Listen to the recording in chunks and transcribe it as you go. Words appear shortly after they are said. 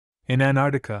In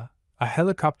Antarctica, a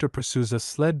helicopter pursues a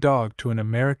sled dog to an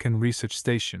American research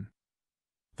station.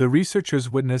 The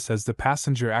researchers witness as the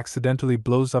passenger accidentally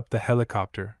blows up the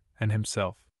helicopter and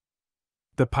himself.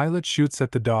 The pilot shoots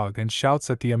at the dog and shouts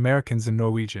at the Americans in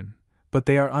Norwegian, but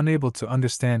they are unable to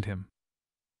understand him.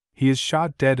 He is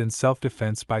shot dead in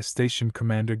self-defense by Station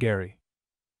Commander Gary.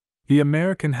 The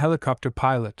American helicopter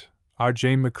pilot,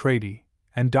 R.J. McCready,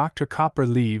 and Dr. Copper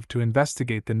leave to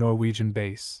investigate the Norwegian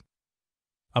base.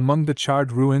 Among the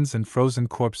charred ruins and frozen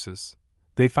corpses,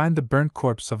 they find the burnt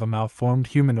corpse of a malformed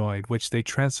humanoid which they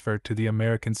transfer to the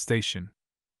American station.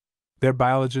 Their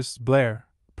biologist, Blair,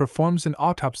 performs an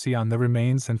autopsy on the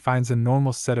remains and finds a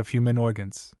normal set of human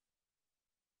organs.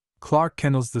 Clark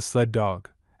kennels the sled dog,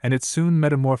 and it soon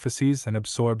metamorphoses and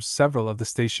absorbs several of the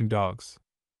station dogs.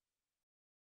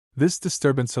 This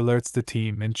disturbance alerts the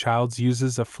team, and Childs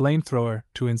uses a flamethrower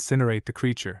to incinerate the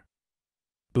creature.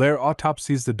 Blair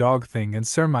autopsies the dog thing and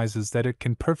surmises that it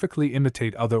can perfectly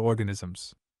imitate other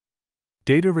organisms.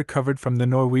 Data recovered from the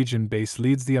Norwegian base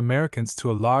leads the Americans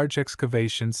to a large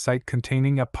excavation site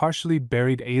containing a partially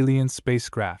buried alien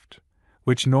spacecraft,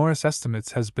 which Norris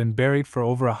estimates has been buried for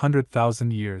over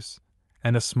 100,000 years,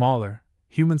 and a smaller,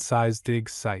 human-sized dig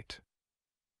site.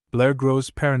 Blair grows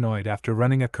paranoid after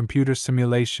running a computer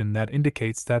simulation that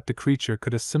indicates that the creature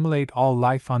could assimilate all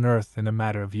life on Earth in a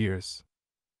matter of years.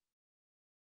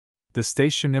 The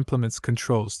station implements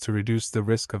controls to reduce the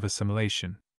risk of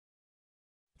assimilation.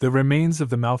 The remains of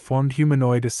the malformed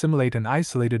humanoid assimilate in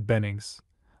isolated Bennings,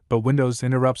 but Windows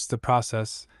interrupts the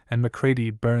process and McCready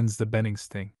burns the Bennings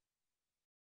thing.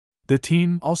 The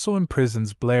team also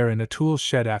imprisons Blair in a tool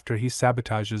shed after he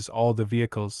sabotages all the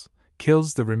vehicles,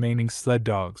 kills the remaining sled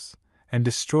dogs, and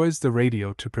destroys the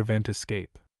radio to prevent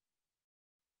escape.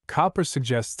 Copper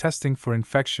suggests testing for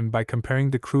infection by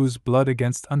comparing the crew's blood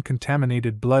against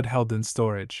uncontaminated blood held in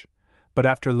storage, but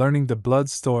after learning the blood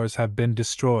stores have been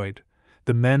destroyed,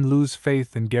 the men lose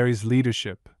faith in Gary's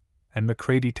leadership, and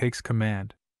McCready takes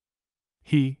command.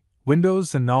 He,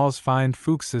 Windows, and Knowles find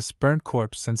Fuchs's burnt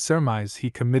corpse and surmise he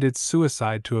committed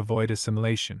suicide to avoid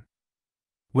assimilation.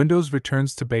 Windows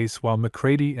returns to base while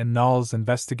McCready and Knowles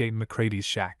investigate McCready's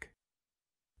shack.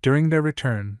 During their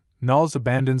return, Knowles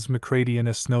abandons McCready in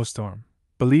a snowstorm,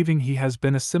 believing he has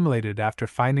been assimilated after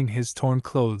finding his torn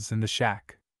clothes in the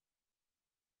shack.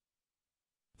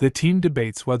 The team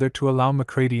debates whether to allow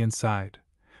McCready inside,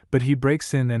 but he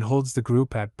breaks in and holds the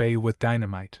group at bay with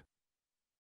dynamite.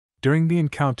 During the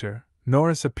encounter,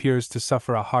 Norris appears to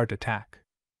suffer a heart attack.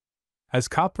 As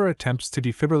Copper attempts to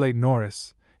defibrillate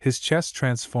Norris, his chest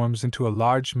transforms into a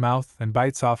large mouth and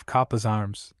bites off Copper's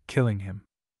arms, killing him.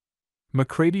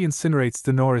 McCready incinerates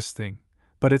the Norris thing,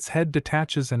 but its head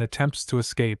detaches and attempts to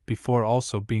escape before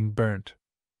also being burnt.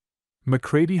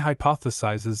 McCready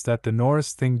hypothesizes that the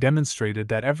Norris thing demonstrated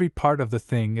that every part of the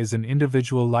thing is an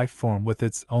individual life form with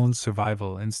its own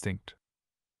survival instinct.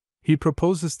 He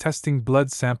proposes testing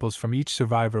blood samples from each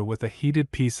survivor with a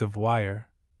heated piece of wire,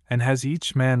 and has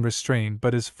each man restrained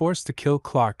but is forced to kill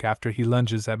Clark after he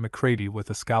lunges at McCready with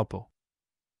a scalpel.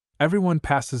 Everyone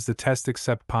passes the test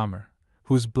except Palmer,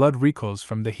 whose blood recoils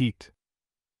from the heat.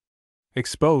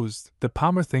 Exposed, the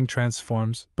Palmer thing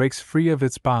transforms, breaks free of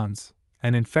its bonds,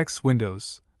 and infects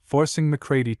Windows, forcing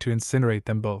McCready to incinerate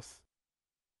them both.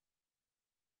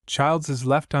 Childs is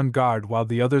left on guard while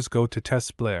the others go to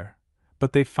test Blair,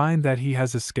 but they find that he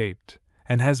has escaped,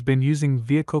 and has been using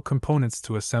vehicle components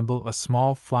to assemble a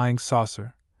small flying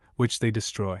saucer, which they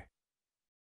destroy.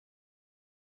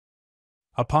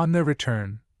 Upon their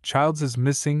return, Childs is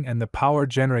missing and the power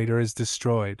generator is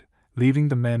destroyed, leaving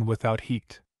the men without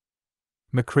heat.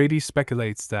 McCready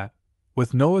speculates that,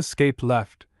 with no escape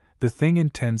left, the thing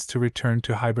intends to return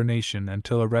to hibernation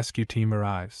until a rescue team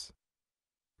arrives.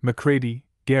 McCready,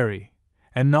 Gary,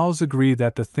 and Knowles agree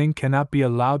that the thing cannot be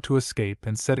allowed to escape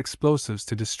and set explosives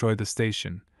to destroy the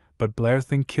station, but Blair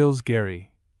thing kills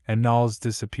Gary, and Knowles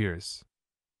disappears.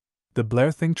 The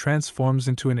Blair thing transforms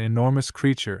into an enormous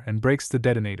creature and breaks the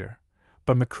detonator,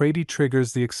 but McCready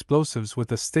triggers the explosives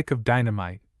with a stick of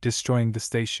dynamite, destroying the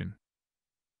station.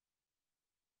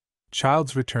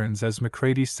 Childs returns as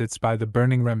McCready sits by the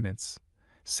burning remnants,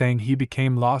 saying he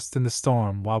became lost in the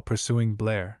storm while pursuing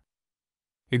Blair.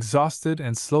 Exhausted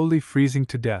and slowly freezing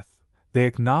to death, they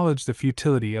acknowledge the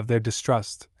futility of their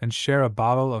distrust and share a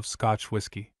bottle of Scotch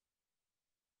whiskey.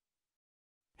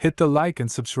 Hit the like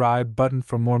and subscribe button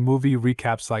for more movie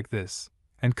recaps like this,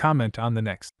 and comment on the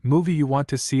next movie you want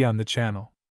to see on the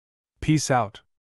channel. Peace out.